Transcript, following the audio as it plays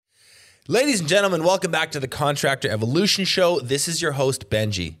Ladies and gentlemen, welcome back to the Contractor Evolution Show. This is your host,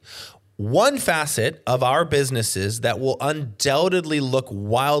 Benji. One facet of our businesses that will undoubtedly look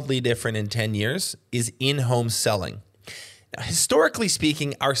wildly different in 10 years is in-home selling. Now, historically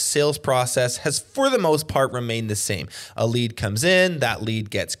speaking, our sales process has for the most part remained the same. A lead comes in, that lead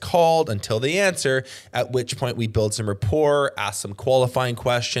gets called until they answer, at which point we build some rapport, ask some qualifying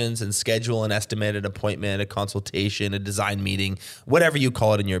questions, and schedule an estimated appointment, a consultation, a design meeting, whatever you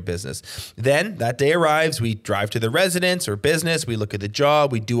call it in your business. Then that day arrives, we drive to the residence or business, we look at the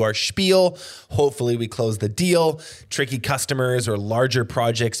job, we do our spiel, hopefully we close the deal. Tricky customers or larger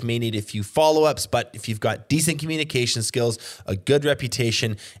projects may need a few follow-ups, but if you've got decent communication skills, a good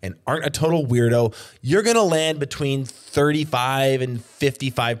reputation, and aren't a total weirdo, you're going to land between 35 and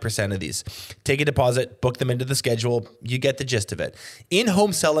 55% of these. Take a deposit, book them into the schedule. You get the gist of it.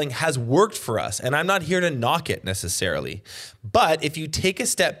 In-home selling has worked for us, and I'm not here to knock it necessarily. But if you take a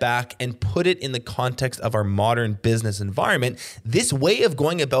step back and put it in the context of our modern business environment, this way of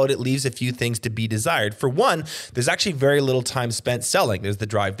going about it leaves a few things to be desired. For one, there's actually very little time spent selling. There's the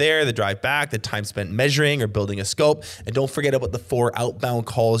drive there, the drive back, the time spent measuring or building a scope. And don't forget about the 4 outbound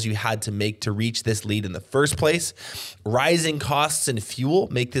calls you had to make to reach this lead in the first place. Rising costs and fuel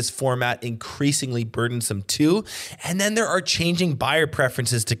make this format increasingly burdensome too. And then there are changing buyer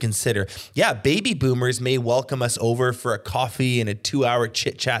preferences to consider. Yeah, baby boomers may welcome us over for a coffee and a 2-hour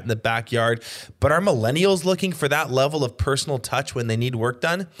chit chat in the backyard, but are millennials looking for that level of personal touch when they need work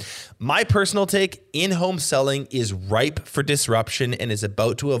done? My personal take, in-home selling is ripe for disruption and is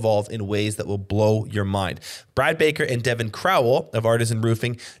about to evolve in ways that will blow your mind. Brad Baker and Devin Crowell of Artisan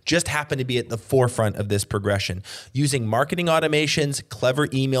Roofing just happen to be at the forefront of this progression. Using marketing automations, clever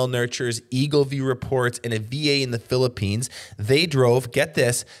email nurtures, Eagle View reports, and a VA in the Philippines, they drove, get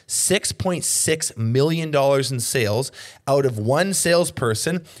this, $6.6 million in sales out of one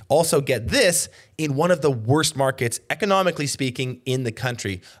salesperson. Also, get this, in one of the worst markets, economically speaking, in the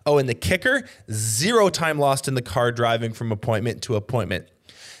country. Oh, and the kicker, 0 time lost in the car driving from appointment to appointment.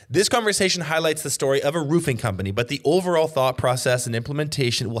 This conversation highlights the story of a roofing company, but the overall thought process and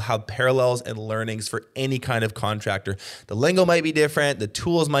implementation will have parallels and learnings for any kind of contractor. The lingo might be different, the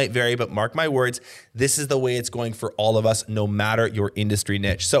tools might vary, but mark my words, this is the way it's going for all of us, no matter your industry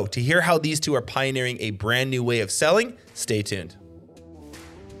niche. So to hear how these two are pioneering a brand new way of selling, stay tuned.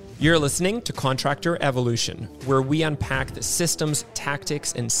 You're listening to Contractor Evolution, where we unpack the systems,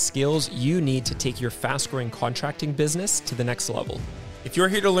 tactics, and skills you need to take your fast-growing contracting business to the next level. If you're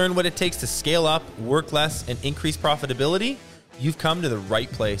here to learn what it takes to scale up, work less, and increase profitability, you've come to the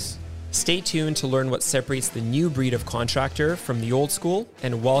right place. Stay tuned to learn what separates the new breed of contractor from the old school,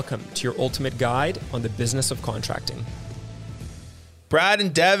 and welcome to your ultimate guide on the business of contracting. Brad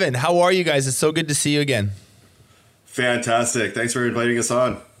and Devin, how are you guys? It's so good to see you again. Fantastic. Thanks for inviting us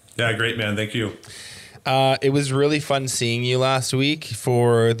on. Yeah, great, man. Thank you. It was really fun seeing you last week.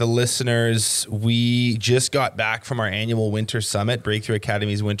 For the listeners, we just got back from our annual Winter Summit, Breakthrough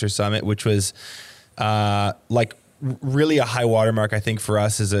Academy's Winter Summit, which was really a high watermark, I think, for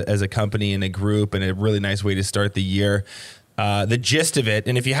us as a company and a group, and a really nice way to start the year. The gist of it,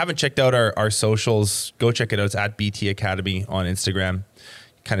 and if you haven't checked out our socials, go check it out. It's at BT Academy on Instagram.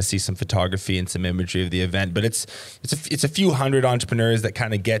 Kind of see some photography and some imagery of the event, but it's a few hundred entrepreneurs that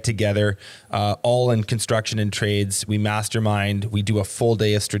kind of get together, all in construction and trades. We mastermind. We do a full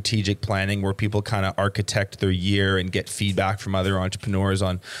day of strategic planning where people kind of architect their year and get feedback from other entrepreneurs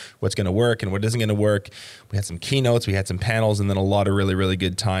on what's going to work and what isn't going to work. We had some keynotes, we had some panels, and then a lot of really, really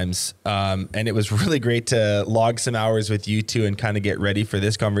good times. And it was really great to log some hours with you two and kind of get ready for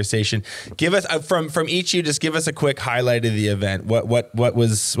this conversation. Give us from each of you, just give us a quick highlight of the event. What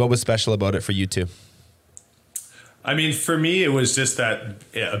was special about it for you two? I mean, for me, it was just that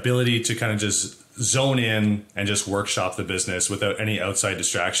ability to kind of just zone in and just workshop the business without any outside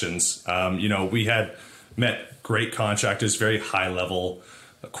distractions. We had met great contractors, very high level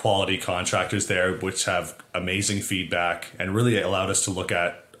quality contractors there, which have amazing feedback and really allowed us to look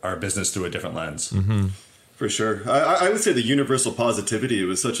at our business through a different lens. Mm-hmm. For sure. I would say the universal positivity. It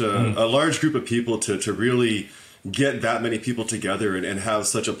was such a large group of people to really get that many people together and have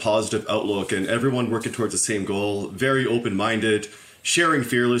such a positive outlook, and everyone working towards the same goal, very open-minded, sharing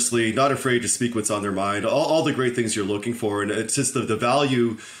fearlessly, not afraid to speak what's on their mind, all the great things you're looking for. And it's just the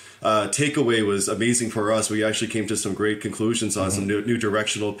value takeaway was amazing for us. We actually came to some great conclusions on some new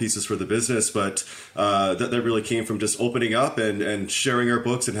directional pieces for the business, but that really came from just opening up and sharing our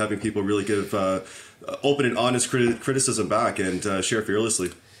books and having people really give open and honest criticism back and share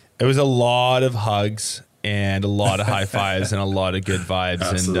fearlessly. It was a lot of hugs and a lot of high fives and a lot of good vibes.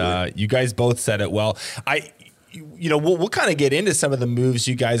 Absolutely. And you guys both said it well. we'll kind of get into some of the moves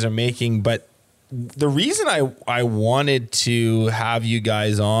you guys are making, but the reason I wanted to have you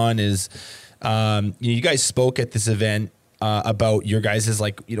guys on is, you guys spoke at this event about your guys'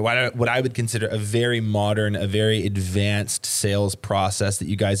 what I would consider a very modern, a very advanced sales process that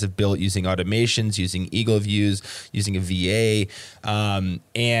you guys have built using automations, using Eagle Views, using a VA.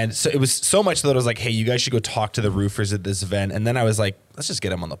 And so it was so much that I was like, hey, you guys should go talk to the roofers at this event. And then I was like, let's just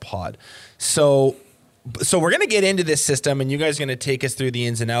get them on the pod. So we're going to get into this system, and you guys are going to take us through the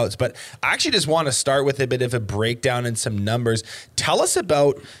ins and outs. But I actually just want to start with a bit of a breakdown and some numbers. Tell us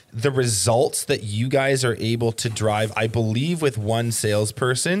about the results that you guys are able to drive, I believe, with one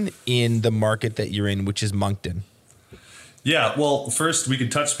salesperson in the market that you're in, which is Moncton. Yeah, well, first we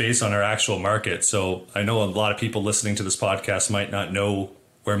can touch base on our actual market. So I know a lot of people listening to this podcast might not know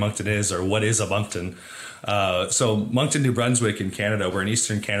where Moncton is or what is a Moncton. So Moncton, New Brunswick in Canada, we're in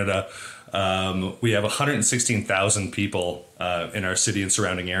Eastern Canada. We have 116,000 people in our city and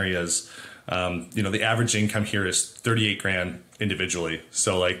surrounding areas. The average income here is 38 grand individually.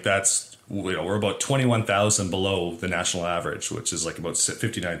 So that's, we're about 21,000 below the national average, which is like about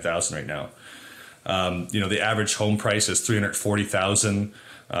 59,000 right now. The average home price is 340,000.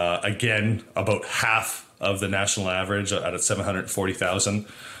 Again, about half of the national average at 740,000.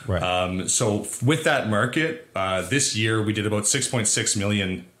 Right. So with that market, this year we did about 6.6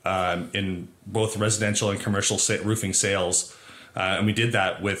 million in both residential and commercial roofing sales. And we did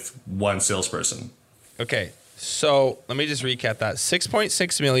that with one salesperson. Okay. So let me just recap that.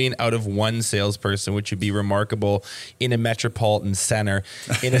 6.6 million out of one salesperson, which would be remarkable in a metropolitan center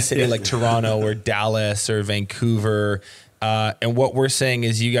in a city like Toronto or Dallas or Vancouver. And what we're saying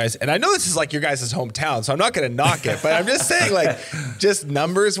is you guys, and I know this is like your guys' hometown, so I'm not going to knock it, but I'm just saying just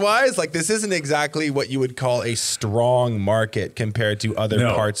numbers wise, this isn't exactly what you would call a strong market compared to other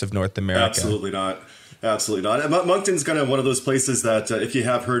parts of North America. Absolutely not. Absolutely not. And Moncton's kind of one of those places that if you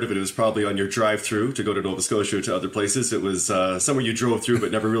have heard of it, it was probably on your drive through to go to Nova Scotia or to other places. It was somewhere you drove through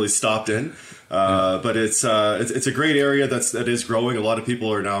but never really stopped in. But it's a great area that is growing. A lot of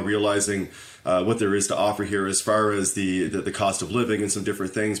people are now realizing what there is to offer here as far as the cost of living and some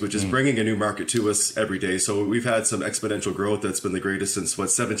different things, which is bringing a new market to us every day. So we've had some exponential growth that's been the greatest since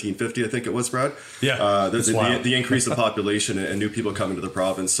 1750, I think it was, Brad. Yeah, the increase in population and new people coming to the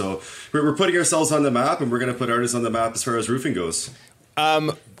province. So we're putting ourselves on the map, and we're going to put ours on the map as far as roofing goes.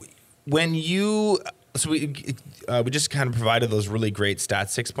 We just kind of provided those really great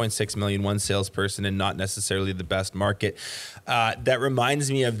stats, 6.6 million, one salesperson, and not necessarily the best market. That reminds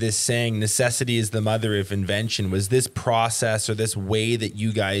me of this saying, necessity is the mother of invention. Was this process or this way that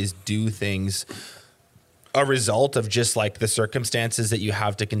you guys do things a result of just the circumstances that you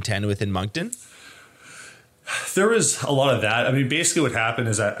have to contend with in Moncton? There was a lot of that. I mean, basically what happened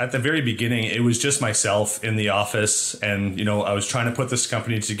is that at the very beginning, it was just myself in the office. And, I was trying to put this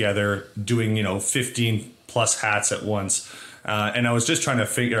company together, doing, 15 plus hats at once. And I was just trying to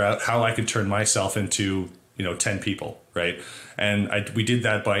figure out how I could turn myself into, 10 people, right? And we did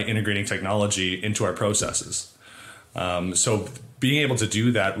that by integrating technology into our processes. So being able to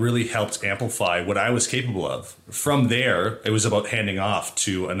do that really helped amplify what I was capable of. From there, it was about handing off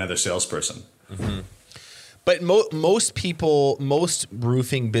to another salesperson. Mm-hmm. But most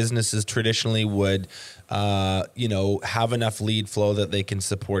roofing businesses traditionally would, have enough lead flow that they can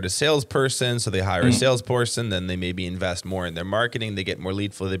support a salesperson. So they hire a salesperson, then they maybe invest more in their marketing. They get more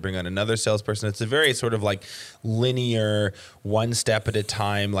lead flow. They bring on another salesperson. It's a very sort of linear, one step at a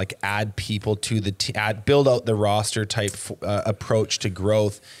time, add people to build out the roster type approach to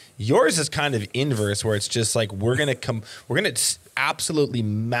growth. Yours is kind of inverse, where it's just we're gonna absolutely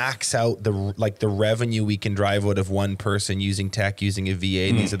max out the revenue we can drive out of one person using tech, using a VA.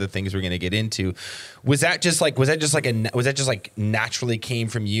 And these are the things we're gonna get into. Was that just naturally came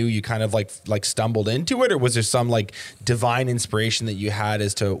from you? You kind of stumbled into it, or was there some divine inspiration that you had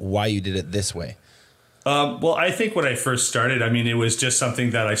as to why you did it this way? Well, I think when I first started, it was just something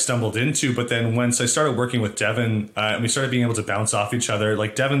that I stumbled into. But then once I started working with Devin, and we started being able to bounce off each other.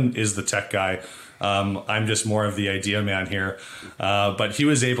 Devin is the tech guy. I'm just more of the idea man here. But he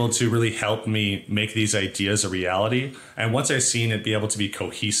was able to really help me make these ideas a reality. And once I seen it be able to be a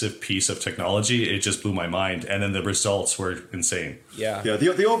cohesive piece of technology, it just blew my mind. And then the results were insane. Yeah.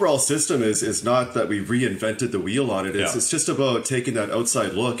 The overall system is not that we reinvented the wheel on it. It's just about taking that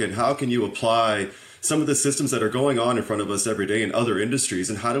outside look and how can you apply some of the systems that are going on in front of us every day in other industries,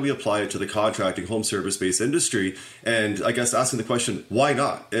 and how do we apply it to the contracting home service-based industry? And I guess asking the question, why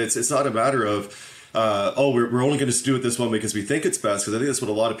not? It's not a matter of, we're only going to do it this one way because we think it's best, because I think that's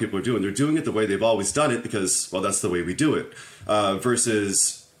what a lot of people are doing. They're doing it the way they've always done it because, well, that's the way we do it,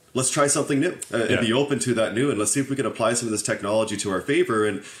 versus let's try something new and be open to that new, and let's see if we can apply some of this technology to our favor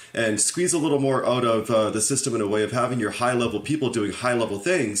and squeeze a little more out of the system in a way of having your high level people doing high level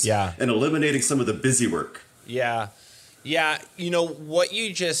things and eliminating some of the busy work. Yeah. Yeah, what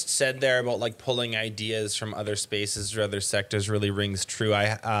you just said there about like pulling ideas from other spaces or other sectors really rings true.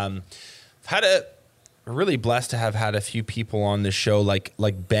 I really blessed to have had a few people on the show,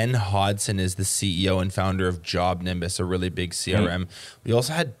 like Ben Hodson is the CEO and founder of Job Nimbus, a really big CRM. We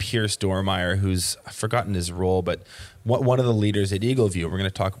also had Pierce Dormeyer, who's, I've forgotten his role, but one of the leaders at EagleView. We're going to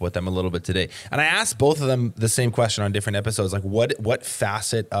talk about them a little bit today. And I asked both of them the same question on different episodes, like what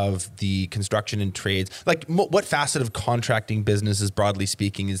facet of the construction and trades, like what facet of contracting businesses, broadly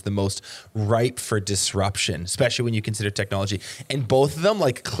speaking, is the most ripe for disruption, especially when you consider technology. And both of them,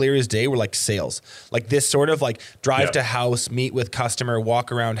 like clear as day, were like sales. Like this sort of like drive to house, meet with customer,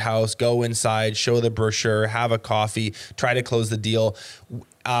 walk around house, go inside, show the brochure, have a coffee, try to close the deal.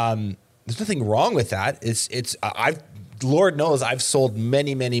 There's nothing wrong with that. Lord knows I've sold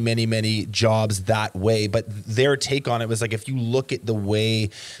many jobs that way, but their take on it was like, if you look at the way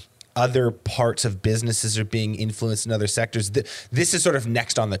other parts of businesses are being influenced in other sectors, this is sort of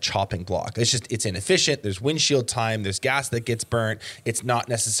next on the chopping block. It's inefficient. There's windshield time. There's gas that gets burnt. It's not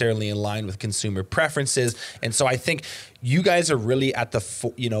necessarily in line with consumer preferences. And so I think you guys are really at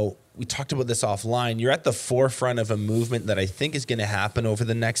we talked about this offline. You're at the forefront of a movement that I think is going to happen over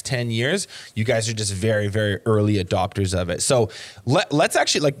the next 10 years. You guys are just very, very early adopters of it. So let's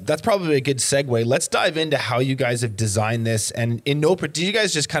actually, that's probably a good segue. Let's dive into how you guys have designed this. And did you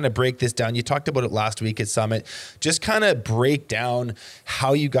guys just kind of break this down? You talked about it last week at Summit. Just kind of break down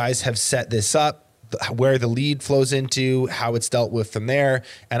how you guys have set this up, where the lead flows into, how it's dealt with from there.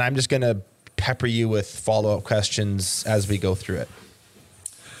 And I'm just going to pepper you with follow-up questions as we go through it.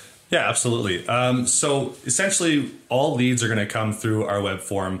 Yeah, absolutely. So essentially, all leads are going to come through our web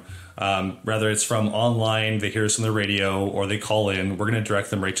form. Whether it's from online, they hear us on the radio, or they call in, we're going to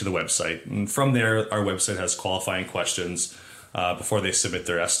direct them right to the website. And from there, our website has qualifying questions before they submit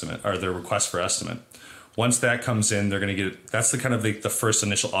their estimate or their request for estimate. Once that comes in, they're going to get, that's the kind of the first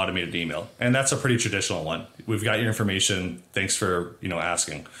initial automated email. And that's a pretty traditional one. We've got your information. Thanks for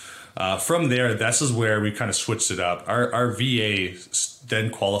asking. From there, this is where we kind of switched it up. Our VA then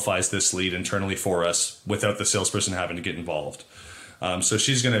qualifies this lead internally for us without the salesperson having to get involved. So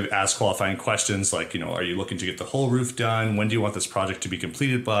she's going to ask qualifying questions like, are you looking to get the whole roof done? When do you want this project to be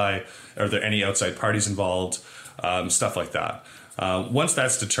completed by? Are there any outside parties involved? Stuff like that. Once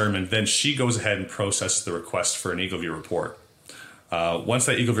that's determined, then she goes ahead and processes the request for an EagleView report. Once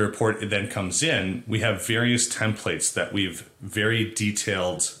that EagleView report then comes in, we have various templates that we've very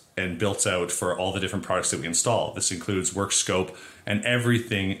detailed and built out for all the different products that we install. This includes work scope, and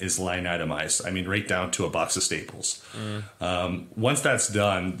everything is line itemized. I mean, right down to a box of staples. Once that's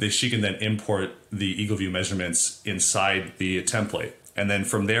done, she can then import the EagleView measurements inside the template. And then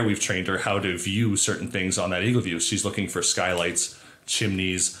from there, we've trained her how to view certain things on that EagleView. She's looking for skylights,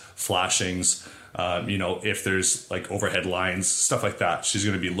 chimneys, flashings, if there's like overhead lines, stuff like that. She's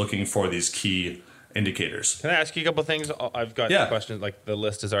going to be looking for these key indicators. Can I ask you a couple things? I've got questions. Like the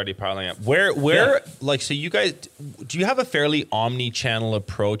list is already piling up. So you guys, do you have a fairly omni-channel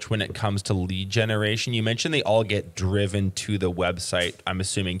approach when it comes to lead generation? You mentioned they all get driven to the website, I'm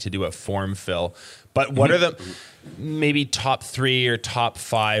assuming, to do a form fill. But what are the maybe top 3 or top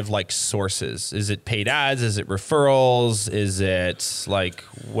 5 like sources? Is it paid ads? Is it referrals? Is it like,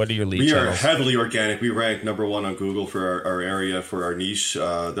 what are your lead channels? We are heavily organic. We rank number 1 on Google for our area, for our niche.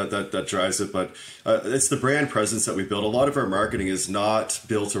 That drives it. But it's the brand presence that we build. A lot of our marketing is not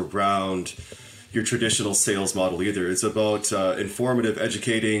built around your traditional sales model either. It's about informative,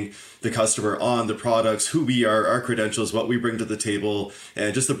 educating the customer on the products, who we are, our credentials, what we bring to the table,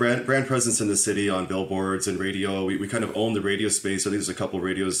 and just the brand presence in the city on billboards and radio. We kind of own the radio space. I think there's a couple of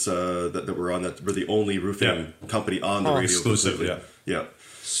radios that we're on that we're the only roofing company on the radio. Exclusive, yeah.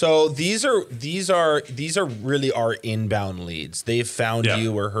 So these are really our inbound leads. They've found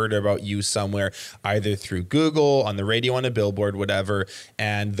you or heard about you somewhere, either through Google, on the radio, on a billboard, whatever.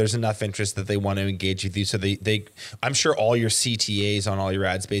 And there's enough interest that they want to engage with you. So I'm sure all your CTAs on all your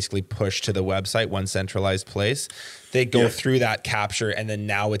ads basically push to the website, one centralized place. They go through that capture, and then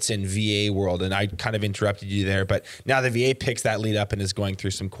now it's in VA world. And I kind of interrupted you there, but now the VA picks that lead up and is going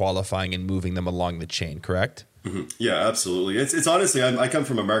through some qualifying and moving them along the chain, correct? Mm-hmm. Yeah, absolutely. It's honestly, I come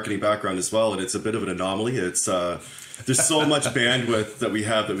from a marketing background as well, and it's a bit of an anomaly. It's there's so much bandwidth that we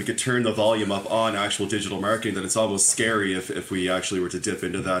have that we could turn the volume up on actual digital marketing that it's almost scary if we actually were to dip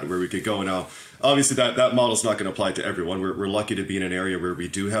into that, where we could go. Now, obviously, that model is not going to apply to everyone. We're lucky to be in an area where we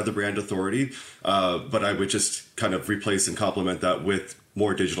do have the brand authority, but I would just kind of replace and complement that with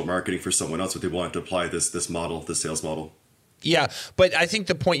more digital marketing for someone else, but they wanted to apply this sales model. Yeah, but I think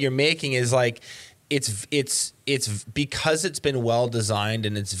the point you're making is like it's because it's been well designed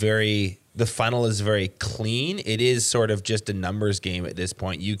and the funnel is very clean. It is sort of just a numbers game at this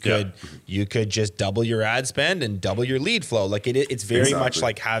point. You could just double your ad spend and double your lead flow. Like it's very much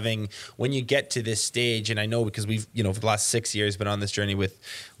like having, when you get to this stage, and I know because we've, for the last 6 years been on this journey with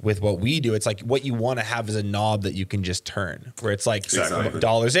what we do, it's like what you want to have is a knob that you can just turn, where it's like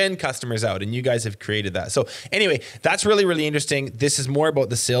dollars in, customers out, and you guys have created that. So anyway, that's really, really interesting. This is more about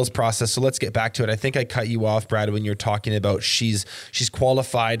the sales process. So let's get back to it. I think I cut you off, Brad, when you're talking about she's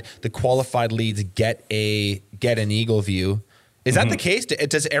qualified. The qualified leads get an Eagle View. Is that the case?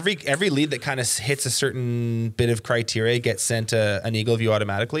 Does every lead that kind of hits a certain bit of criteria get sent an Eagle View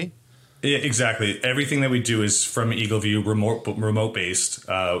automatically? Yeah, exactly. Everything that we do is from Eagle View, remote based.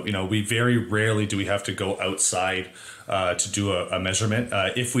 We very rarely do we have to go outside to do a measurement.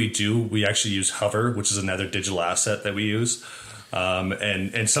 If we do, we actually use Hover, which is another digital asset that we use.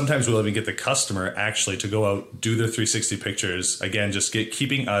 And sometimes we'll even get the customer actually to go out, do their 360 pictures. Again, just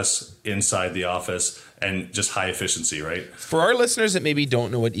keeping us inside the office and just high efficiency, right? For our listeners that maybe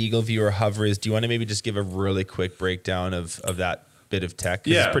don't know what Eagle View or Hover is, do you want to maybe just give a really quick breakdown of that bit of tech?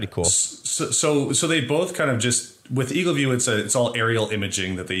 Yeah, it's pretty cool. So they both kind of just, with Eagle View, it's all aerial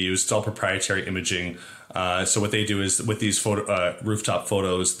imaging that they use. It's all proprietary imaging. So what they do is with these rooftop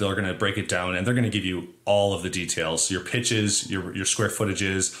photos, they're going to break it down and they're going to give you all of the details, your pitches, your square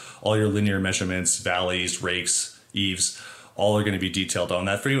footages, all your linear measurements, valleys, rakes, eaves, all are going to be detailed on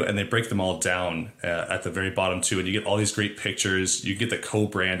that for you. And they break them all down at the very bottom too. And you get all these great pictures. You get the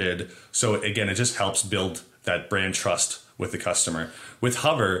co-branded. So again, it just helps build that brand trust with the customer. With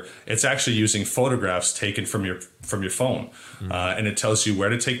Hover, it's actually using photographs taken from your phone, and it tells you where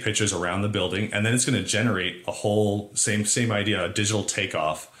to take pictures around the building, and then it's going to generate a whole same idea, a digital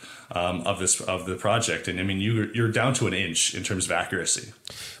takeoff of the project. And I mean, you're down to an inch in terms of accuracy.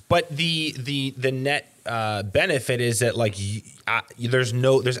 But the net benefit is that like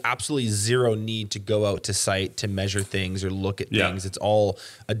there's absolutely zero need to go out to site to measure things or look at things. It's all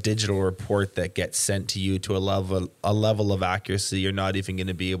a digital report that gets sent to you to a level of accuracy you're not even going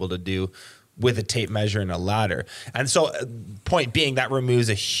to be able to do with a tape measure and a ladder. And so point being, that removes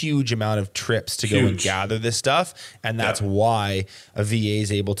a huge amount of trips to go and gather this stuff. And that's why a VA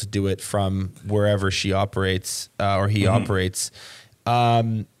is able to do it from wherever she operates or he operates.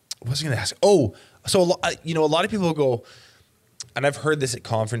 What was I going to ask? Oh, so a lot of people go, and I've heard this at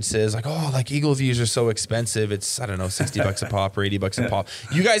conferences, like, oh, like Eagle Views are so expensive. It's, I don't know, $60 a pop or $80 a pop.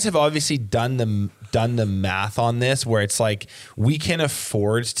 You guys have obviously done the math on this, where it's like we can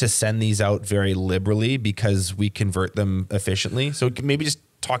afford to send these out very liberally because we convert them efficiently. So maybe just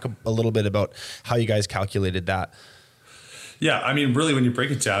talk a little bit about how you guys calculated that. Yeah, I mean, really, when you break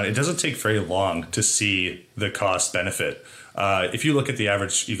it down, it doesn't take very long to see the cost benefit. If you look at the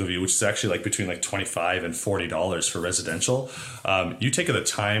average Eagle View, which is actually like between like $25 and $40 for residential, you take the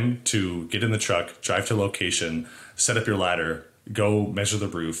time to get in the truck, drive to location, set up your ladder, go measure the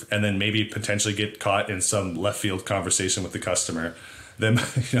roof, and then maybe potentially get caught in some left field conversation with the customer. Then,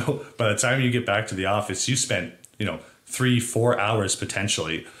 by the time you get back to the office, you spent, 3-4 hours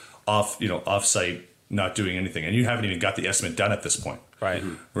potentially off site, not doing anything, and you haven't even got the estimate done at this point. Right.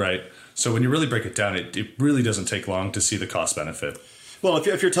 Right. So when you really break it down, it really doesn't take long to see the cost benefit. Well,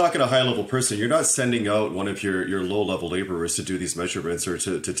 if you're talking a high-level person, you're not sending out one of your low-level laborers to do these measurements or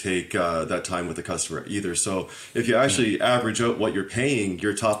to take that time with the customer either. So if you actually average out what you're paying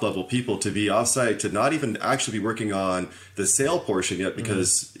your top-level people to be off-site, to not even actually be working on the sale portion yet,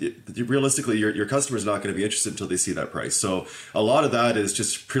 because realistically, your customer's not going to be interested until they see that price. So a lot of that is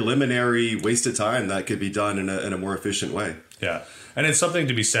just preliminary wasted time that could be done in a more efficient way. Yeah. And it's something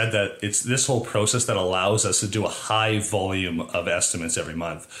to be said that it's this whole process that allows us to do a high volume of estimates every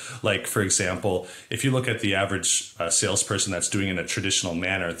month. Like, for example, if you look at the average salesperson that's doing it in a traditional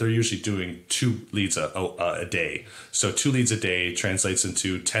manner, they're usually doing 2 leads a day. So 2 leads a day translates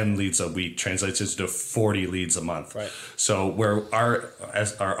into 10 leads a week, translates into 40 leads a month. Right. So where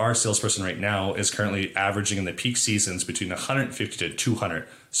our salesperson right now is currently averaging in the peak seasons between 150 to 200.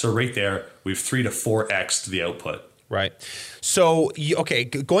 So right there, we've 3 to 4x the output. Right. So,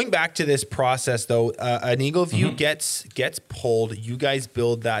 going back to this process, though, an Eagle View gets pulled. You guys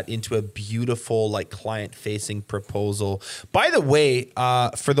build that into a beautiful, like, client-facing proposal. By the way,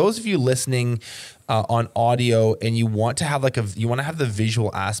 for those of you listening on audio and you want to have the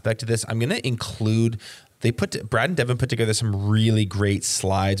visual aspect of this, I'm going to include Brad and Devin put together some really great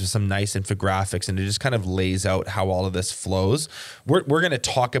slides with some nice infographics, and it just kind of lays out how all of this flows. We're going to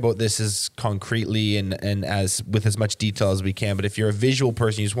talk about this as concretely and as with as much detail as we can. But if you're a visual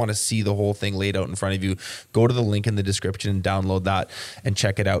person, you just want to see the whole thing laid out in front of you, go to the link in the description and download that and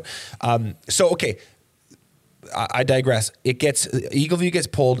check it out. Okay. I digress. EagleView gets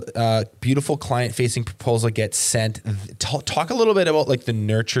pulled. Beautiful client-facing proposal gets sent. Talk a little bit about like the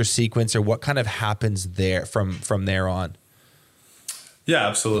nurture sequence or what kind of happens there from there on. Yeah,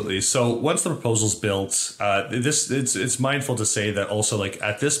 absolutely. So once the proposal's built, it's mindful to say that also like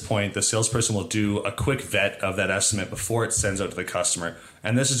at this point, the salesperson will do a quick vet of that estimate before it sends out to the customer.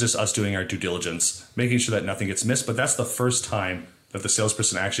 And this is just us doing our due diligence, making sure that nothing gets missed. But that's the first time that the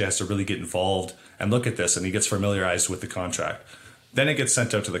salesperson actually has to really get involved and look at this, and he gets familiarized with the contract. Then it gets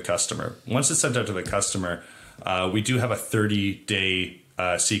sent out to the customer. Once it's sent out to the customer, we do have a 30-day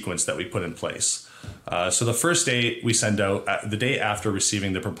sequence that we put in place. So the first day we send out, the day after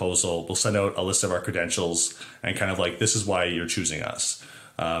receiving the proposal, we'll send out a list of our credentials and kind of like, this is why you're choosing us.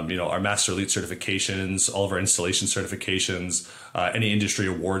 Our Master Elite certifications, all of our installation certifications, any industry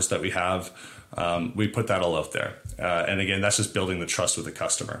awards that we have. We put that all out there. And again, that's just building the trust with the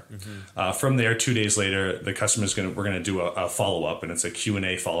customer. Mm-hmm. From there, 2 days later, the customer's we're going to do a follow-up, and it's a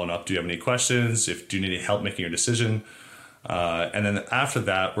Q&A following up. Do you have any questions? Do you need any help making your decision? And then after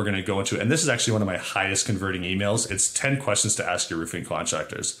that, we're going to go into, and this is actually one of my highest converting emails. It's 10 questions to ask your roofing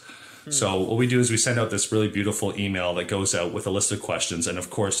contractors. So what we do is we send out this really beautiful email that goes out with a list of questions and,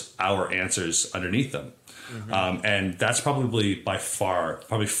 of course, our answers underneath them. Mm-hmm. And that's probably by far,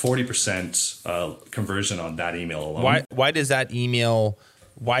 probably 40% conversion on that email alone. Why does that email,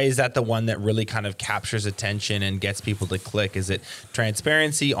 why is that the one that really kind of captures attention and gets people to click? Is it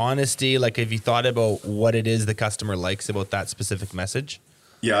transparency, honesty? Like, have you thought about what it is the customer likes about that specific message?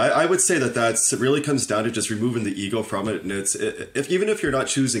 Yeah, I would say it really comes down to just removing the ego from it. And even if you're not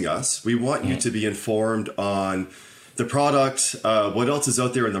choosing us, we want you to be informed on the product, what else is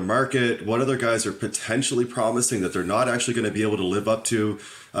out there in the market, what other guys are potentially promising that they're not actually going to be able to live up to.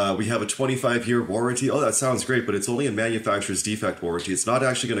 We have a 25-year warranty. Oh, that sounds great, but it's only a manufacturer's defect warranty. It's not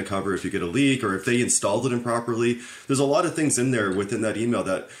actually going to cover if you get a leak or if they installed it improperly. There's a lot of things in there within that email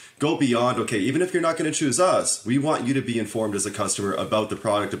that go beyond, okay, even if you're not going to choose us, we want you to be informed as a customer about the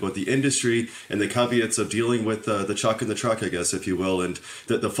product, about the industry, and the caveats of dealing with the chuck in the truck, I guess, if you will, and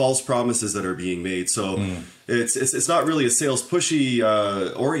the false promises that are being made. So it's not really a sales pushy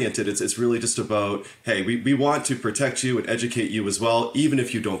oriented. It's really just about, hey, we want to protect you and educate you as well, even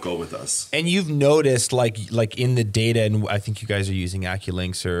if you don't go with us. And you've noticed like in the data, and I think you guys are using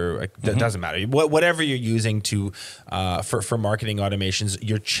AccuLynx or that doesn't matter. Whatever you're using to for marketing automations,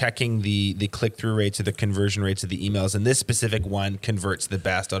 you're checking the click-through rates or the conversion rates of the emails, and this specific one converts the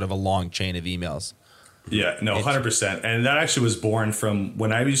best out of a long chain of emails. Yeah, no, 100%. And that actually was born from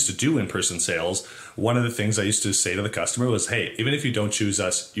when I used to do in-person sales. One of the things I used to say to the customer was, hey, even if you don't choose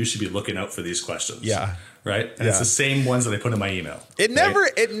us, you should be looking out for these questions. Yeah. Right? And it's the same ones that I put in my email. It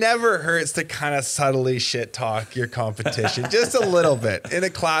never hurts to kind of subtly shit talk your competition just a little bit in a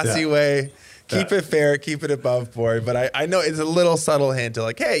classy way. Keep it fair, keep it above board. But I know it's a little subtle hint to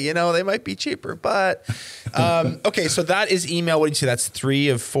like, hey, they might be cheaper. But okay, so that is email. What did you say? That's 3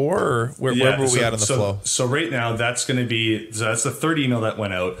 of 4? Or where were we at on the flow? So right now, that's going to be, that's the third email that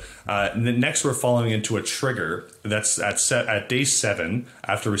went out. And then next, we're following into a trigger that's at day 7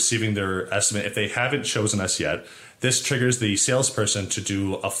 after receiving their estimate. If they haven't chosen us yet, this triggers the salesperson to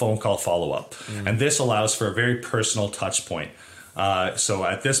do a phone call follow-up. And this allows for a very personal touch point. So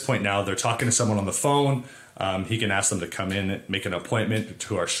at this point now, they're talking to someone on the phone. He can ask them to come in, make an appointment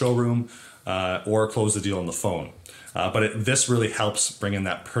to our showroom, or close the deal on the phone. But this really helps bring in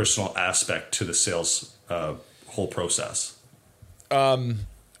that personal aspect to the sales whole process.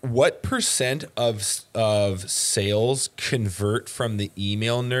 What percent of sales convert from the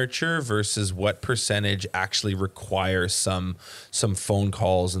email nurture versus what percentage actually requires some phone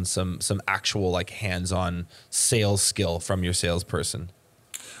calls and some actual like hands-on sales skill from your salesperson?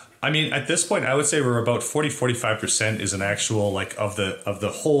 I mean, at this point, I would say we're about 45% is an actual like of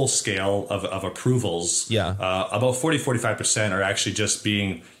the whole scale of approvals. Yeah. About 45% are actually just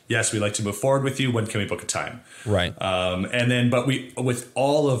being, yes, we'd like to move forward with you. When can we book a time? Right. And then, but with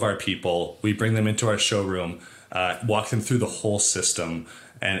all of our people, we bring them into our showroom, walk them through the whole system,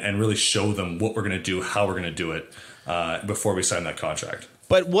 and really show them what we're going to do, how we're going to do it before we sign that contract.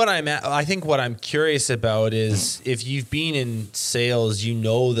 But I think what I'm curious about is if you've been in sales, you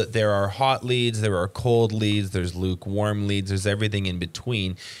know that there are hot leads, there are cold leads, there's lukewarm leads, there's everything in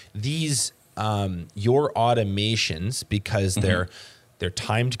between. These your automations, because they're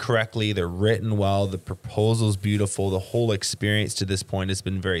timed correctly, they're written well, the proposal's beautiful, the whole experience to this point has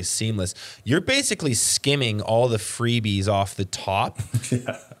been very seamless. You're basically skimming all the freebies off the top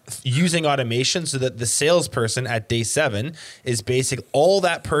using automation so that the salesperson at day 7 is basically all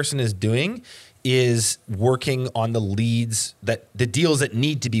that person is doing is working on the leads, that the deals that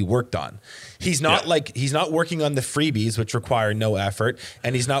need to be worked on. He's not he's not working on the freebies, which require no effort.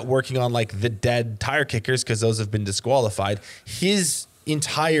 And he's not working on like the dead tire kickers because those have been disqualified. His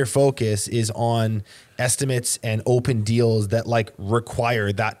entire focus is on estimates and open deals that like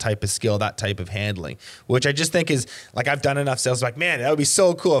require that type of skill, that type of handling, which I just think is like, I've done enough sales. Like, man, that would be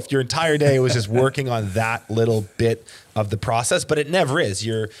so cool if your entire day was just working on that little bit of the process, but it never is.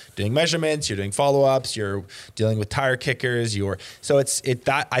 You're doing measurements, you're doing follow-ups, you're dealing with tire kickers,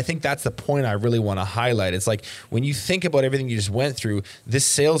 I think that's the point I really want to highlight. It's like, when you think about everything you just went through, this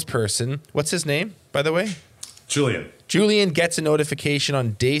salesperson, what's his name, by the way? Julian gets a notification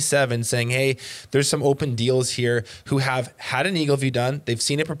on day 7 saying, hey, there's some open deals here who have had an Eagle View done. They've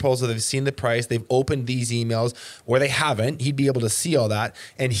seen a proposal. They've seen the price. They've opened these emails, or they haven't. He'd be able to see all that.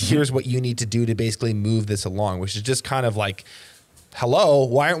 And here's what you need to do to basically move this along, which is just kind of like, hello,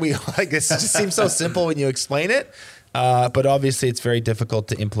 why aren't we like this? Just seems so simple when you explain it. But obviously it's very difficult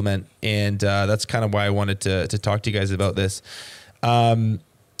to implement. And that's kind of why I wanted to talk to you guys about this.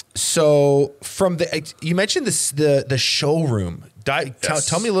 So you mentioned the showroom.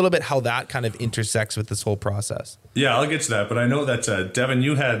 Tell me a little bit how that kind of intersects with this whole process. Yeah, I'll get to that. But I know that Devin,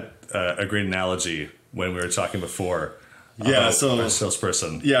 you had a great analogy when we were talking before. So our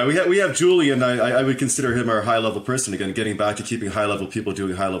salesperson. Yeah, we have Julian. I would consider him our high level person. Again, getting back to keeping high level people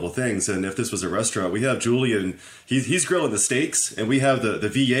doing high level things. And if this was a restaurant, we have Julian. He's grilling the steaks, and we have the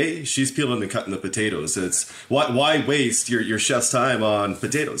VA. She's peeling and cutting the potatoes. It's why waste your chef's time on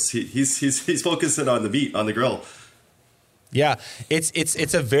potatoes? He's focusing on the meat on the grill. Yeah,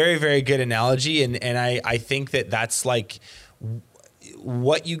 it's a very, very good analogy, and I think that's like,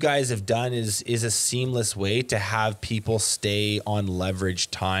 what you guys have done is a seamless way to have people stay on leverage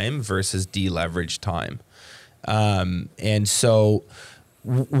time versus deleverage time. And so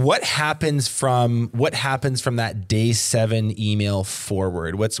what happens from that day 7 email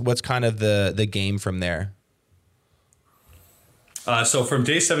forward? What's kind of the game from there? So from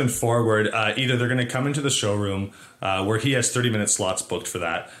day 7 forward, either they're going to come into the showroom where he has 30-minute slots booked for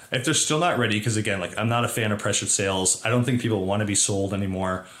that. If they're still not ready, because again, like, I'm not a fan of pressured sales. I don't think people want to be sold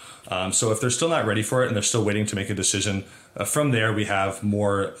anymore. So if they're still not ready for it and they're still waiting to make a decision, from there we have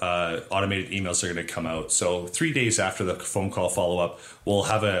more automated emails that are going to come out. So 3 days after the phone call follow-up, we'll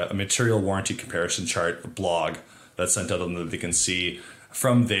have a material warranty comparison chart blog that's sent out to them that they can see.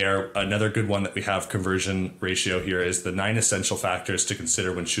 From there, another good one that we have conversion ratio here is the 9 essential factors to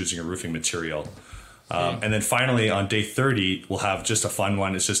consider when choosing a roofing material. And then finally, on day 30, we'll have just a fun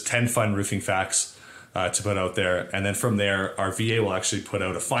one. It's just 10 fun roofing facts to put out there. And then from there, our VA will actually put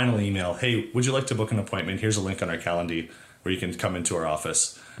out a final email. Hey, would you like to book an appointment? Here's a link on our calendar where you can come into our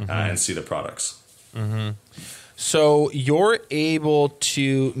office and see the products. Mm-hmm. So you're able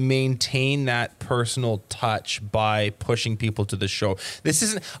to maintain that personal touch by pushing people to the show. This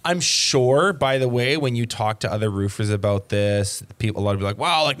isn't, I'm sure, by the way, when you talk to other roofers about this, a lot of people are like,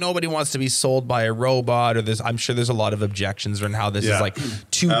 wow, like nobody wants to be sold by a robot, or I'm sure there's a lot of objections on how this is like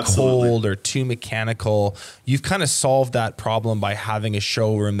too cold or too mechanical. You've kind of solved that problem by having a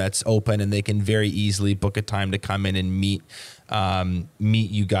showroom that's open and they can very easily book a time to come in and meet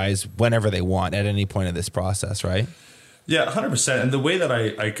you guys whenever they want at any point in this process, right? Yeah, 100%. And the way that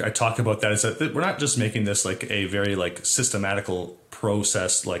I talk about that is that we're not just making this like a very like systematical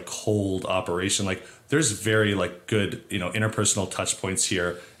process, like cold operation. Like there's very like good, interpersonal touch points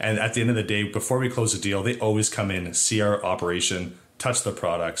here. And at the end of the day, before we close a deal, they always come in, see our operation, touch the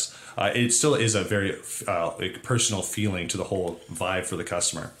products. It still is a very personal feeling to the whole vibe for the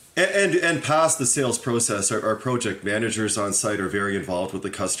customer. And past the sales process, our project managers on site are very involved with the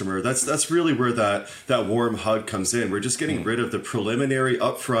customer. That's really where that warm hug comes in. We're just getting rid of the preliminary,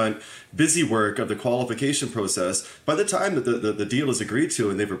 upfront, busy work of the qualification process. By the time that the deal is agreed to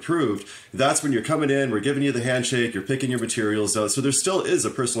and they've approved, that's when you're coming in, we're giving you the handshake, you're picking your materials out. So there still is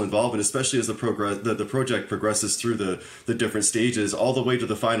a personal involvement, especially as the project progresses through the different stages, all the way to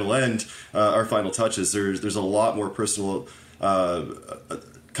the final end, our final touches. There's a lot more personal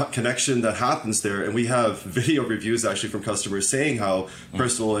connection that happens there, and we have video reviews actually from customers saying how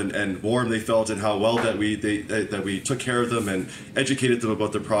personal and warm they felt, and how well that we took care of them and educated them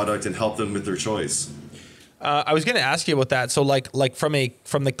about the product and helped them with their choice. I was going to ask you about that. So like from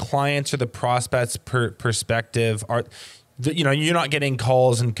the clients or the prospects perspective, You're not getting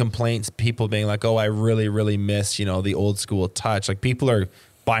calls and complaints, people being like, oh, I really, really miss, the old school touch. Like, people are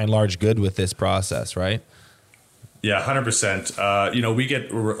by and large good with this process, right? Yeah, 100%. We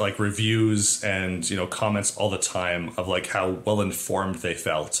get like reviews and, comments all the time of like how well informed they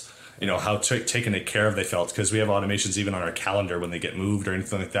felt, how taken care of they felt, because we have automations even on our calendar when they get moved or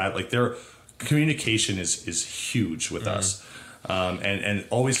anything like that. Like, their communication is huge with us. And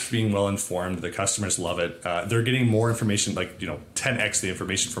always being well informed. The customers love it. They're getting more information, like 10x the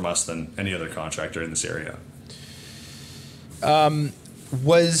information from us than any other contractor in this area.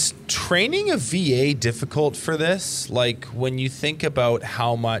 Was training a VA difficult for this? Like, when you think about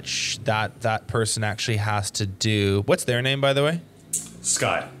how much that person actually has to do. What's their name, by the way?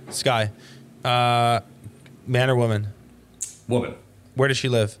 Sky. Man or woman? Woman. Where does she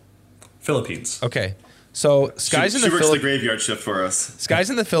live? Philippines. Okay. So Sky's she works the graveyard shift for us. Sky's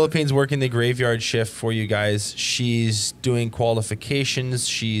in the Philippines working the graveyard shift for you guys. She's doing qualifications.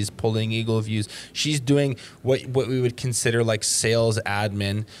 She's pulling Eagle views. She's doing what we would consider like sales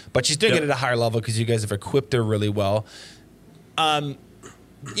admin, but she's doing it at a higher level because you guys have equipped her really well.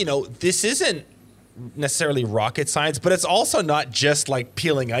 This isn't necessarily rocket science, but it's also not just like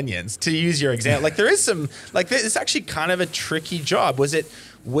peeling onions, to use your example. Like, there is some, like, it's actually kind of a tricky job. Was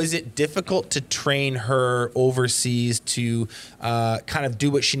it difficult to train her overseas to kind of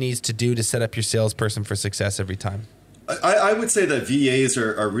do what she needs to do to set up your salesperson for success every time? I would say that VAs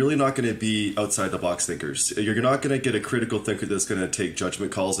are really not going to be outside the box thinkers. You're not going to get a critical thinker that's going to take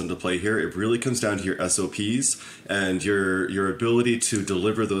judgment calls into play here. It really comes down to your SOPs and your ability to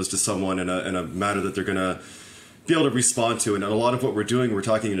deliver those to someone in a manner that they're going to be able to respond to. And a lot of what we're doing, we're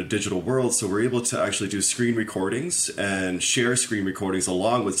talking in a digital world, so we're able to actually do screen recordings and share screen recordings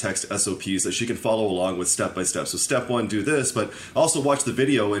along with text SOPs that she can follow along with step by step. So step one, do this, but also watch the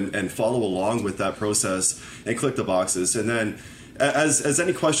video and follow along with that process and click the boxes. And then as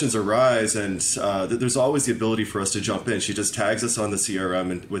any questions arise, and there's always the ability for us to jump in. She just tags us on the CRM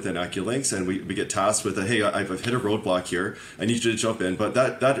and within AccuLynx, and we get tasked with, hey, I've hit a roadblock here. I need you to jump in. But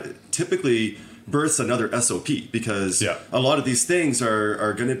that typically births another SOP, because a lot of these things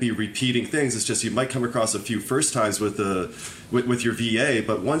are going to be repeating things. It's just you might come across a few first times with your VA,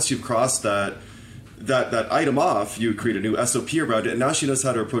 but once you've crossed that item off, you create a new SOP around it, and now she knows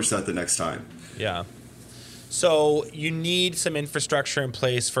how to approach that the next time. Yeah. So you need some infrastructure in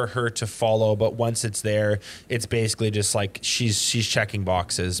place for her to follow, but once it's there, it's basically just like she's checking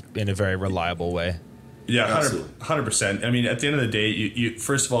boxes in a very reliable way. Yeah, 100%. I mean, at the end of the day, you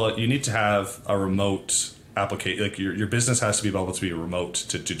first of all, you need to have a remote application. Like, your business has to be able to be remote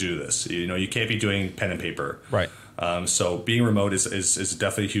to do this. You can't be doing pen and paper. Right. So being remote is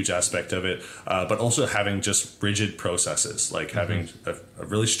definitely a huge aspect of it. But also having just rigid processes, like having a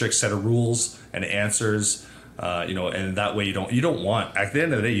really strict set of rules and answers. And that way you don't want, at the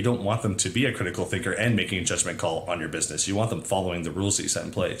end of the day, you don't want them to be a critical thinker and making a judgment call on your business. You want them following the rules that you set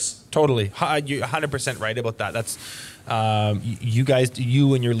in place. Totally. You're 100% right about that. That's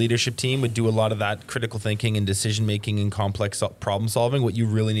you and your leadership team would do a lot of that critical thinking and decision making and complex problem solving. What you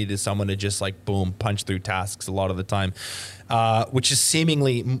really need is someone to just like boom, punch through tasks a lot of the time, which is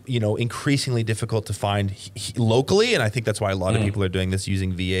seemingly increasingly difficult to find locally. And I think that's why a lot of people are doing this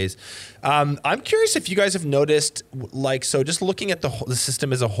using VAs. I'm curious if you guys have noticed, so just looking at the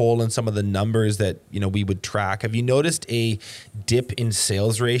system as a whole and some of the numbers that we would track. Have you noticed a dip in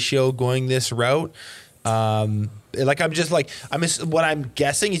sales ratio going this route? What I'm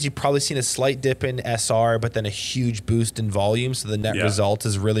guessing is you've probably seen a slight dip in SR, but then a huge boost in volume. So the net result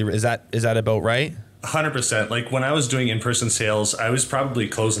is is that about right? 100%. Like, when I was doing in-person sales, I was probably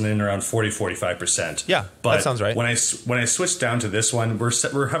closing in around 40-45%. Yeah, but that sounds right. When I switched down to this one,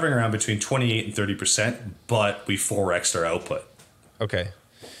 we're hovering around between 28 and 30%, but we 4x'd our output. Okay.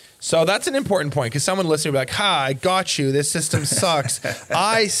 So that's an important point, because someone listening will be like, I got you. This system sucks.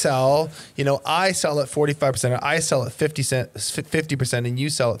 I sell at 45%, I sell at 50%, and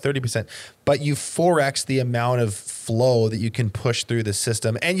you sell at 30%. But you 4x the amount of flow that you can push through the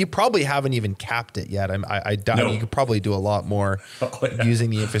system, and you probably haven't even capped it yet. I doubt you could probably do a lot more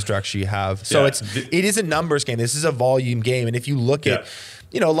using the infrastructure you have. So it is a numbers game. This is a volume game, and if you look at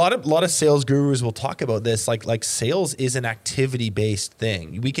a lot of sales gurus will talk about this. Like sales is an activity-based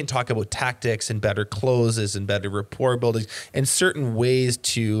thing. We can talk about tactics and better closes and better rapport building and certain ways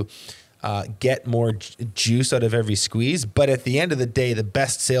to get more juice out of every squeeze. But at the end of the day, the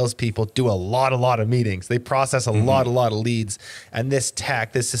best salespeople do a lot of meetings. They process a lot of leads. And this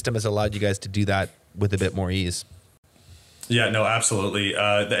system has allowed you guys to do that with a bit more ease. Yeah, no, absolutely.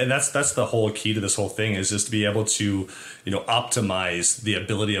 And that's the whole key to this whole thing, is just to be able to, optimize the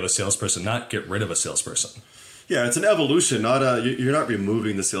ability of a salesperson, not get rid of a salesperson. Yeah, it's an evolution, not you're not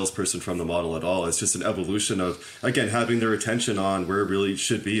removing the salesperson from the model at all. It's just an evolution of, again, having their attention on where it really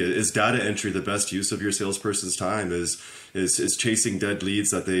should be. Is data entry the best use of your salesperson's time? Is chasing dead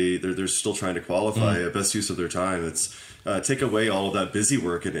leads that they're still trying to qualify a best use of their time? It's take away all of that busy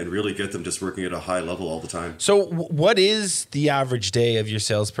work and really get them just working at a high level all the time. So what is the average day of your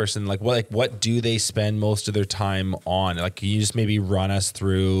salesperson? What do they spend most of their time on? Like, can you just maybe run us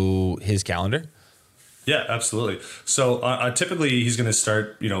through his calendar? Yeah, absolutely. So typically he's going to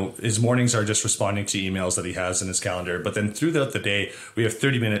start, his mornings are just responding to emails that he has in his calendar. But then throughout the day, we have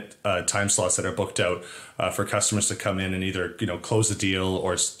 30-minute time slots that are booked out for customers to come in and either, close the deal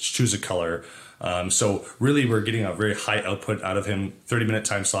or choose a color. So really we're getting a very high output out of him. 30-minute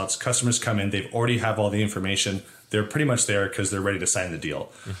time slots. Customers come in, they've already have all the information. They're pretty much there because they're ready to sign the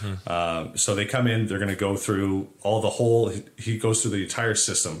deal. So they come in, they're going to go through he goes through the entire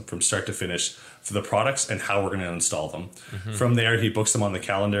system from start to finish for the products and how we're going to install them. From there, he books them on the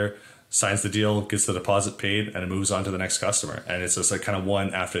calendar, signs the deal, gets the deposit paid, and it moves on to the next customer. And it's just like kind of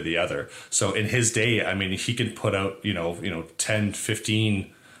one after the other. So in his day, I mean, he can put out, 10,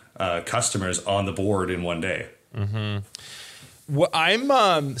 15 customers on the board in one day. Well,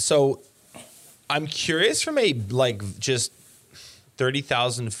 I'm curious from a just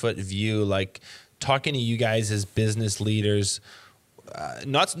 30,000 foot view, talking to you guys as business leaders.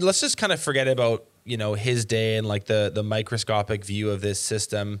 Let's just kind of forget about his day and the microscopic view of this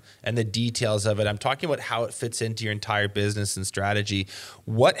system and the details of it. I'm talking about how it fits into your entire business and strategy.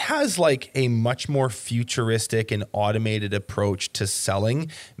 What has a much more futuristic and automated approach to selling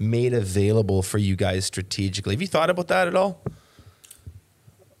made available for you guys strategically? Have you thought about that at all?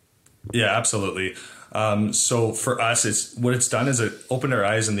 Yeah, absolutely. So for us, what it's done is it opened our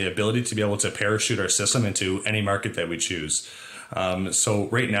eyes and the ability to be able to parachute our system into any market that we choose. So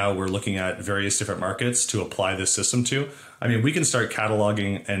right now we're looking at various different markets to apply this system to. I mean, we can start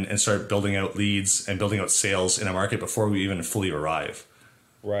cataloging and start building out leads and building out sales in a market before we even fully arrive.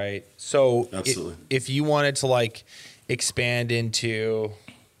 Right. So absolutely. If you wanted to expand into,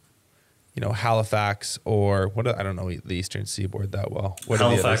 Halifax or I don't know the Eastern Seaboard that well. What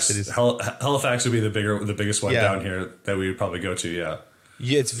Halifax, are the other cities? Halifax would be the biggest one down here that we would probably go to. Yeah.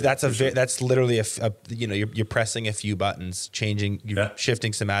 Yeah, that's literally you're pressing a few buttons,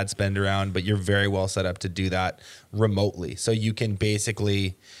 shifting some ad spend around, but you're very well set up to do that remotely. So you can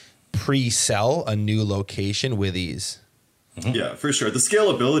basically pre-sell a new location with ease. Yeah, for sure. The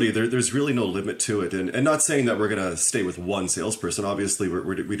scalability, there's really no limit to it. And not saying that we're going to stay with one salesperson. Obviously,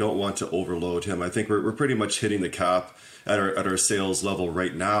 we don't want to overload him. I think we're pretty much hitting the cap at our sales level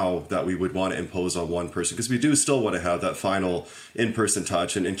right now that we would want to impose on one person, because we do still want to have that final in-person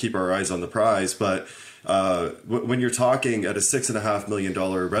touch and keep our eyes on the prize. But when you're talking at a $6.5 million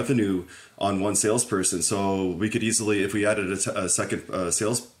revenue on one salesperson, so we could easily, if we added a second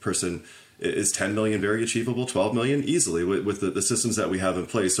salesperson, is 10 million very achievable? 12 million easily with the systems that we have in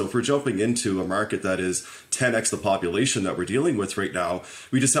place. So if we're jumping into a market that is 10x the population that we're dealing with right now,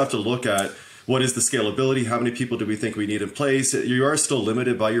 we just have to look at what is the scalability? How many people do we think we need in place? You are still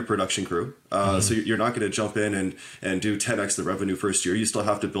limited by your production crew. So you're not going to jump in and do 10x the revenue first year. You still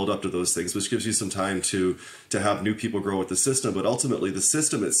have to build up to those things, which gives you some time to have new people grow with the system. But ultimately, the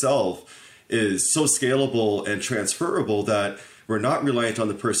system itself is so scalable and transferable that we're not reliant on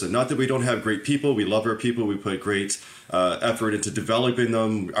the person. Not that we don't have great people. We love our people. We put great effort into developing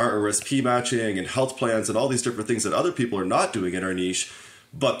them, RRSP matching and health plans and all these different things that other people are not doing in our niche.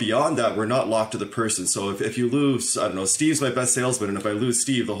 But beyond that, we're not locked to the person. So if you lose, I don't know, Steve's my best salesman, and if I lose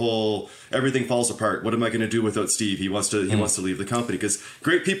Steve, everything falls apart. What am I going to do without Steve? He wants to leave the company, because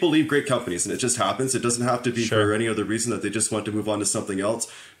great people leave great companies, and it just happens. It doesn't have to be for any other reason that they just want to move on to something else.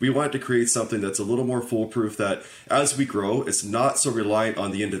 We want to create something that's a little more foolproof, that as we grow, it's not so reliant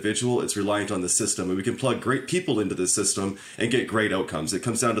on the individual, it's reliant on the system, and we can plug great people into the system and get great outcomes. It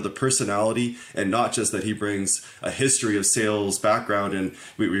comes down to the personality, and not just that he brings a history of sales background and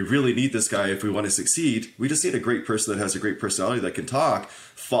we really need this guy if we want to succeed. We just need a great person that has a great personality that can talk,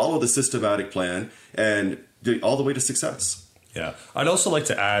 follow the systematic plan, and get all the way to success. Yeah. I'd also like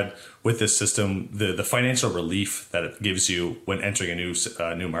to add with this system, the financial relief that it gives you when entering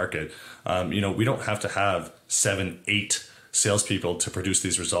a new market. We don't have to have 7-8 salespeople to produce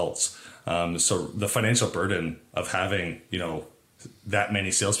these results. So the financial burden of having, that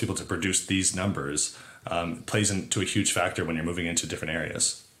many salespeople to produce these numbers plays into a huge factor when you're moving into different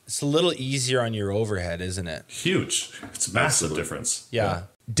areas. It's a little easier on your overhead, isn't it? Huge. It's a massive difference. Yeah.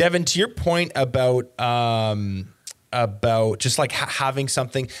 Devin, to your point about about just like having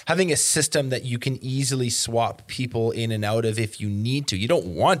a system that you can easily swap people in and out of if you need to. You don't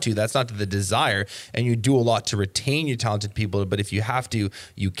want to, that's not the desire, and you do a lot to retain your talented people, but if you have to,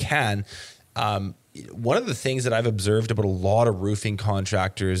 you can. One of the things that I've observed about a lot of roofing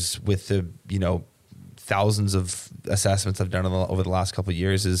contractors with the, thousands of assessments I've done over the last couple of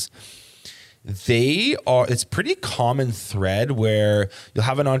years is it's pretty common thread where you'll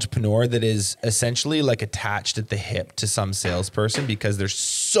have an entrepreneur that is essentially like attached at the hip to some salesperson because they're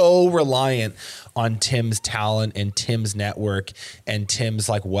so reliant on Tim's talent and Tim's network and Tim's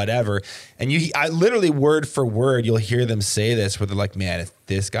like whatever. And I literally word for word, you'll hear them say this where they're like, man, if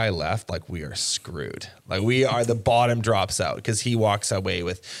this guy left, like we are screwed. Like the bottom drops out because he walks away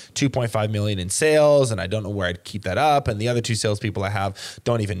with 2.5 million in sales and I don't know where I'd keep that up. And the other two salespeople I have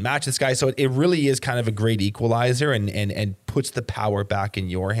don't even match this guy. So it really is kind of a great equalizer and puts the power back in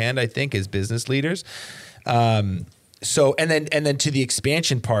your hand, I think, as business leaders. So then to the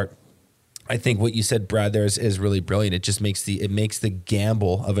expansion part, I think what you said, Brad, there is really brilliant. It just makes the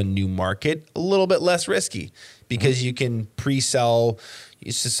gamble of a new market a little bit less risky because you can pre-sell.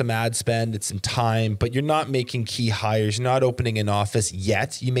 It's just some ad spend, it's some time, but you're not making key hires. You're not opening an office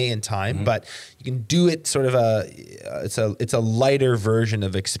yet. You may in time, but you can do it sort of it's a lighter version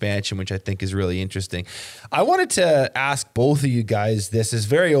of expansion, which I think is really interesting. I wanted to ask both of you guys, this is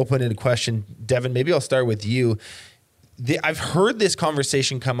very open-ended question. Devin, maybe I'll start with you. I've heard this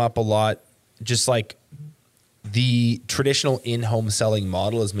conversation come up a lot, just like the traditional in-home selling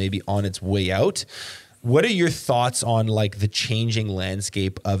model is maybe on its way out. What are your thoughts on like the changing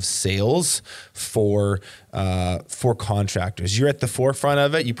landscape of sales for contractors? You're at the forefront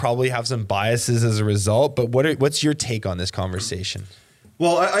of it. You probably have some biases as a result, but what's your take on this conversation?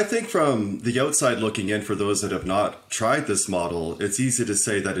 Well, I think from the outside looking in, for those that have not tried this model, it's easy to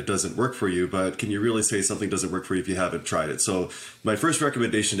say that it doesn't work for you, but can you really say something doesn't work for you if you haven't tried it? So my first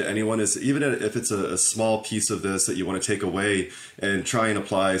recommendation to anyone is, even if it's a small piece of this that you want to take away and try and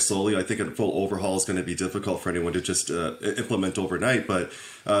apply slowly, I think a full overhaul is going to be difficult for anyone to just implement overnight, but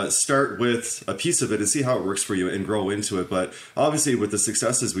start with a piece of it and see how it works for you and grow into it. But obviously with the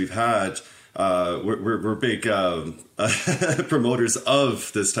successes we've had, we're big promoters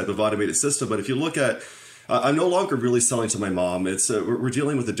of this type of automated system. But if you look at, I'm no longer really selling to my mom. It's we're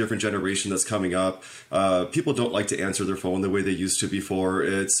dealing with a different generation that's coming up. People don't like to answer their phone the way they used to before.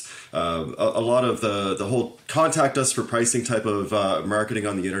 It's a lot of the whole contact us for pricing type of marketing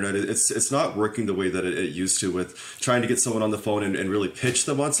on the internet. It's not working the way that it used to, with trying to get someone on the phone and really pitch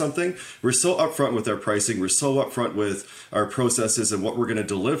them on something. We're so upfront with our pricing. We're so upfront with our processes and what we're going to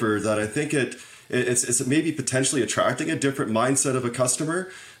deliver that I think it's maybe potentially attracting a different mindset of a customer,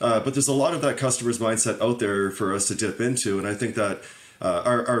 but there's a lot of that customer's mindset out there for us to dip into. And I think that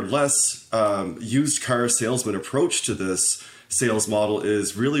our less used car salesman approach to this sales model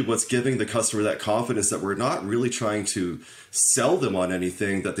is really what's giving the customer that confidence that we're not really trying to sell them on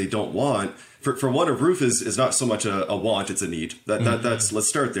anything that they don't want. For one, a roof is not so much a want, it's a need. That's let's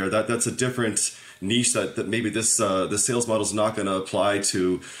start there. That's a different niche that maybe this sales model is not going to apply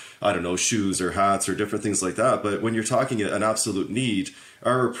to, I don't know, shoes or hats or different things like that. But when you're talking an absolute need,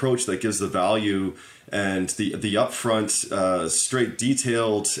 our approach that gives the value and the upfront, straight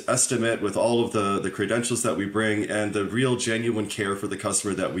detailed estimate with all of the credentials that we bring and the real genuine care for the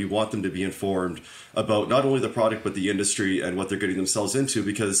customer, that we want them to be informed about not only the product, but the industry and what they're getting themselves into.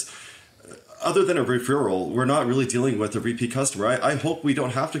 Because other than a referral, we're not really dealing with a repeat customer. I hope we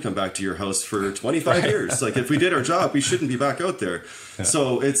don't have to come back to your house for 25 years. Like, if we did our job, we shouldn't be back out there. Yeah.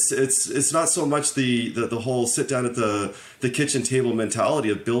 So it's not so much the whole sit down at the kitchen table mentality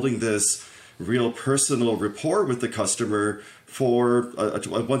of building this real personal rapport with the customer for a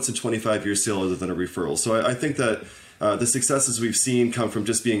once in 25 year sale other than a referral. So I think that the successes we've seen come from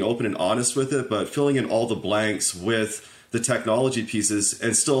just being open and honest with it, but filling in all the blanks with the technology pieces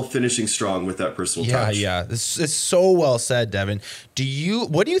and still finishing strong with that personal touch. Yeah. It's so well said, Devin.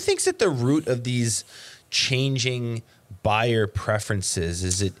 What do you think's at the root of these changing buyer preferences?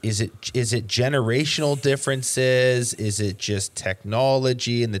 Is it generational differences? Is it just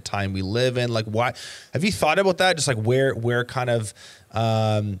technology and the time we live in? Like, why have you thought about that? Just like where kind of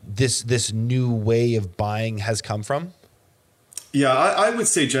this new way of buying has come from? Yeah, I would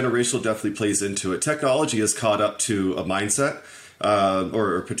say generational definitely plays into it. Technology has caught up to a mindset.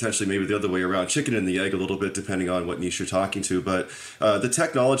 or potentially maybe the other way around, chicken and the egg a little bit, depending on what niche you're talking to. But the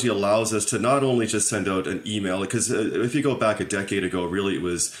technology allows us to not only just send out an email, because if you go back a decade ago, really it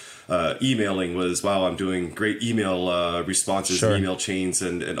was emailing was, wow, I'm doing great email responses, and email chains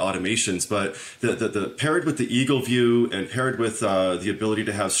and automations. But the paired with the Eagle View and paired with the ability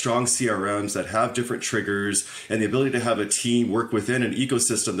to have strong CRMs that have different triggers and the ability to have a team work within an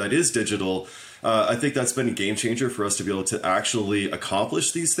ecosystem that is digital, I think that's been a game changer for us to be able to actually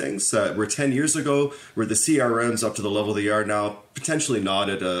accomplish these things. Where 10 years ago, where the CRMs up to the level they are now, potentially not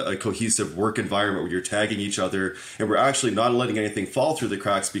at a cohesive work environment where you're tagging each other, and we're actually not letting anything fall through the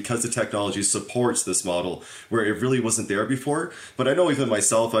cracks because the technology supports this model where it really wasn't there before. But I know even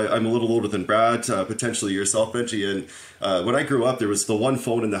myself, I'm a little older than Brad, potentially yourself, Benji, and when I grew up, there was the one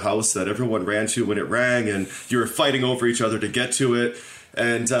phone in the house that everyone ran to when it rang, and you were fighting over each other to get to it.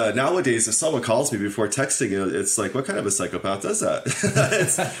 And nowadays, if someone calls me before texting, it's like, what kind of a psychopath does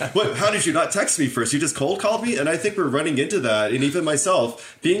that? How did you not text me first? You just cold called me? And I think we're running into that. And even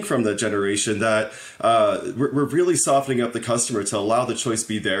myself, being from the generation that we're really softening up the customer to allow the choice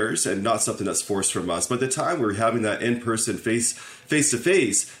be theirs and not something that's forced from us. But the time we're having that in-person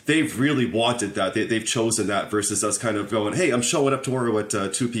face-to-face, they've really wanted that. They've chosen that versus us kind of going, hey, I'm showing up tomorrow at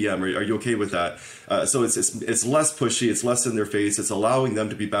 2 p.m. Are you okay with that? So it's less pushy. It's less in their face. It's allowing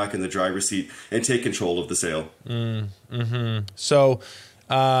them to be back in the driver's seat and take control of the sale. So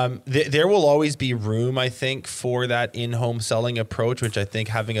there will always be room, I think, for that in-home selling approach, which I think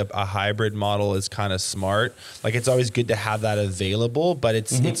having a hybrid model is kind of smart. Like, it's always good to have that available, but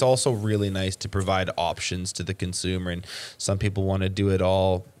it's also really nice to provide options to the consumer. And some people want to do it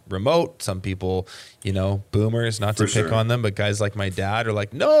all remote. Some people, boomers, not to pick on them, but guys like my dad are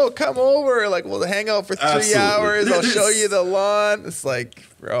like, no, come over. Like, we'll hang out for 3 hours. I'll show you the lawn. It's like,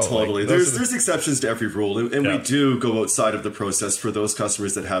 bro. Totally. Like, there's exceptions to every rule. And we do go outside of the process for those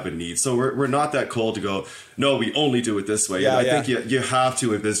customers that have a need. So we're not that cold to go, no, we only do it this way. I think you have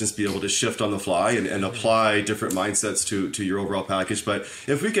to, in business, be able to shift on the fly and apply different mindsets to your overall package. But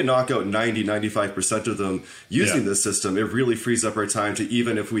if we can knock out 95% of them using this system, it really frees up our time to,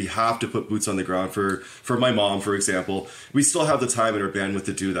 even if we have to put boots on the ground for my mom, for example, we still have the time and our bandwidth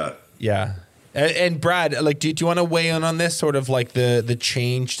to do that. Yeah. And Brad, like, do you want to weigh in on this sort of like the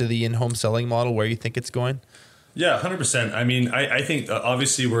change to the in-home selling model, where you think it's going? Yeah, 100%. I mean, I think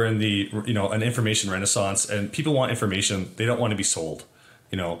obviously we're in the, an information renaissance, and people want information. They don't want to be sold.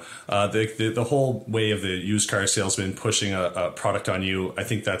 The whole way of the used car salesman pushing a product on you, I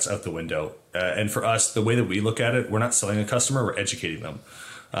think that's out the window. And for us, the way that we look at it, we're not selling a customer, we're educating them.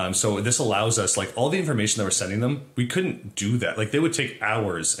 So this allows us, like, all the information that we're sending them, we couldn't do that. Like, they would take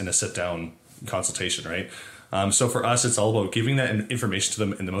hours in a sit-down consultation, right? So for us, it's all about giving that information to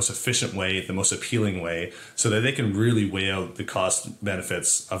them in the most efficient way, the most appealing way, so that they can really weigh out the cost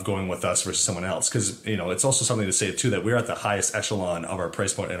benefits of going with us versus someone else. Because, it's also something to say, too, that we're at the highest echelon of our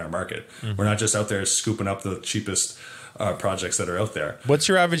price point in our market. Mm-hmm. We're not just out there scooping up the cheapest projects that are out there. What's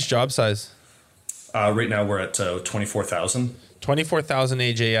your average job size? Right now, we're at 24,000. 24,000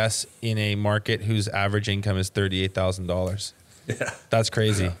 AJS in a market whose average income is $38,000. Yeah. That's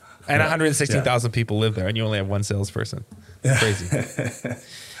crazy. Yeah. And 116,000 people live there, and you only have one salesperson. Crazy.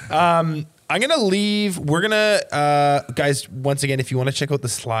 I'm going to leave. We're going to, guys, once again, if you want to check out the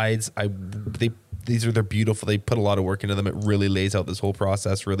slides, they're beautiful. They put a lot of work into them. It really lays out this whole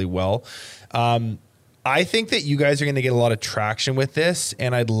process really well. I think that you guys are going to get a lot of traction with this,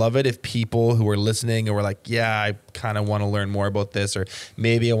 and I'd love it if people who are listening and were like, yeah, I kind of want to learn more about this, or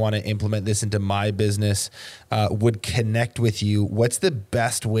maybe I want to implement this into my business, would connect with you. What's the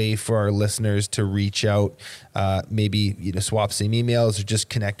best way for our listeners to reach out, maybe swap some emails or just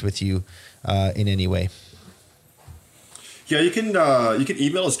connect with you in any way? Yeah, you can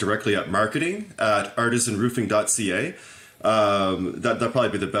email us directly at marketing@artisanroofing.ca. That'd probably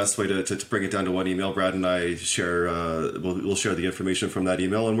be the best way to bring it down to one email. Brad and I share, we'll share the information from that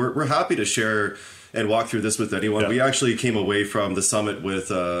email, and we're happy to share and walk through this with anyone. Yeah. We actually came away from the summit with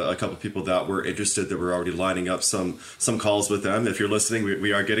a couple of people that were interested, that were already lining up some calls with them. If you're listening,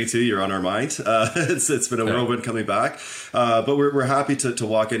 we are getting to you. You're on our mind. It's been a whirlwind coming back, but we're happy to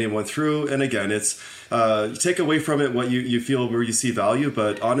walk anyone through. And again, it's take away from it what you feel, where you see value.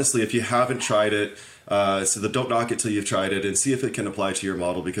 But honestly, if you haven't tried it, so don't knock it till you've tried it, and see if it can apply to your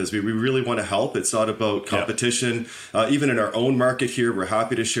model, because we really want to help. It's not about competition. Even in our own market here, we're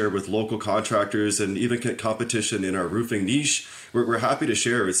happy to share with local contractors, and even competition in our roofing niche. We're happy to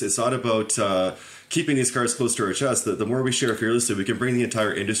share. It's not about keeping these cards close to our chest. The more we share fearlessly, we can bring the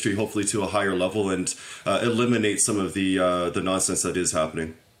entire industry hopefully to a higher level and eliminate some of the nonsense that is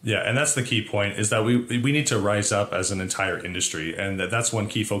happening. Yeah, and that's the key point, is that we need to rise up as an entire industry, and that's one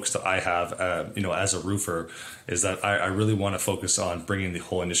key focus that I have, as a roofer, is that I really want to focus on bringing the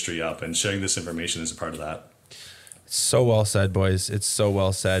whole industry up, and sharing this information as a part of that. So well said, boys. It's so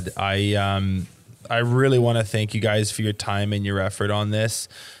well said. I really want to thank you guys for your time and your effort on this.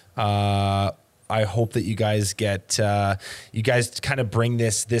 I hope that you guys kind of bring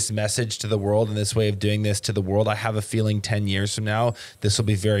this message to the world, and this way of doing this to the world. I have a feeling 10 years from now, this will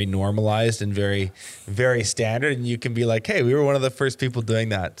be very normalized and very, very standard. And you can be like, hey, we were one of the first people doing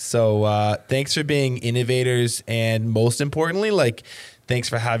that. So thanks for being innovators. And most importantly, thanks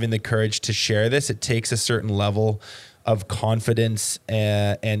for having the courage to share this. It takes a certain level of confidence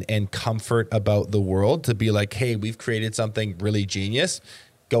and comfort about the world to be like, hey, we've created something really genius.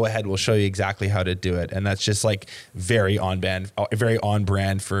 Go ahead, we'll show you exactly how to do it. And that's just very on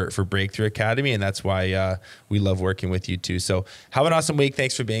brand for Breakthrough Academy. And that's why we love working with you too. So have an awesome week.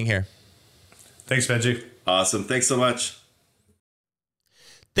 Thanks for being here. Thanks, Benji. Awesome. Thanks so much.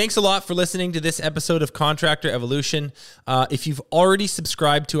 Thanks a lot for listening to this episode of Contractor Evolution. If you've already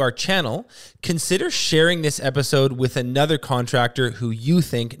subscribed to our channel, consider sharing this episode with another contractor who you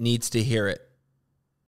think needs to hear it.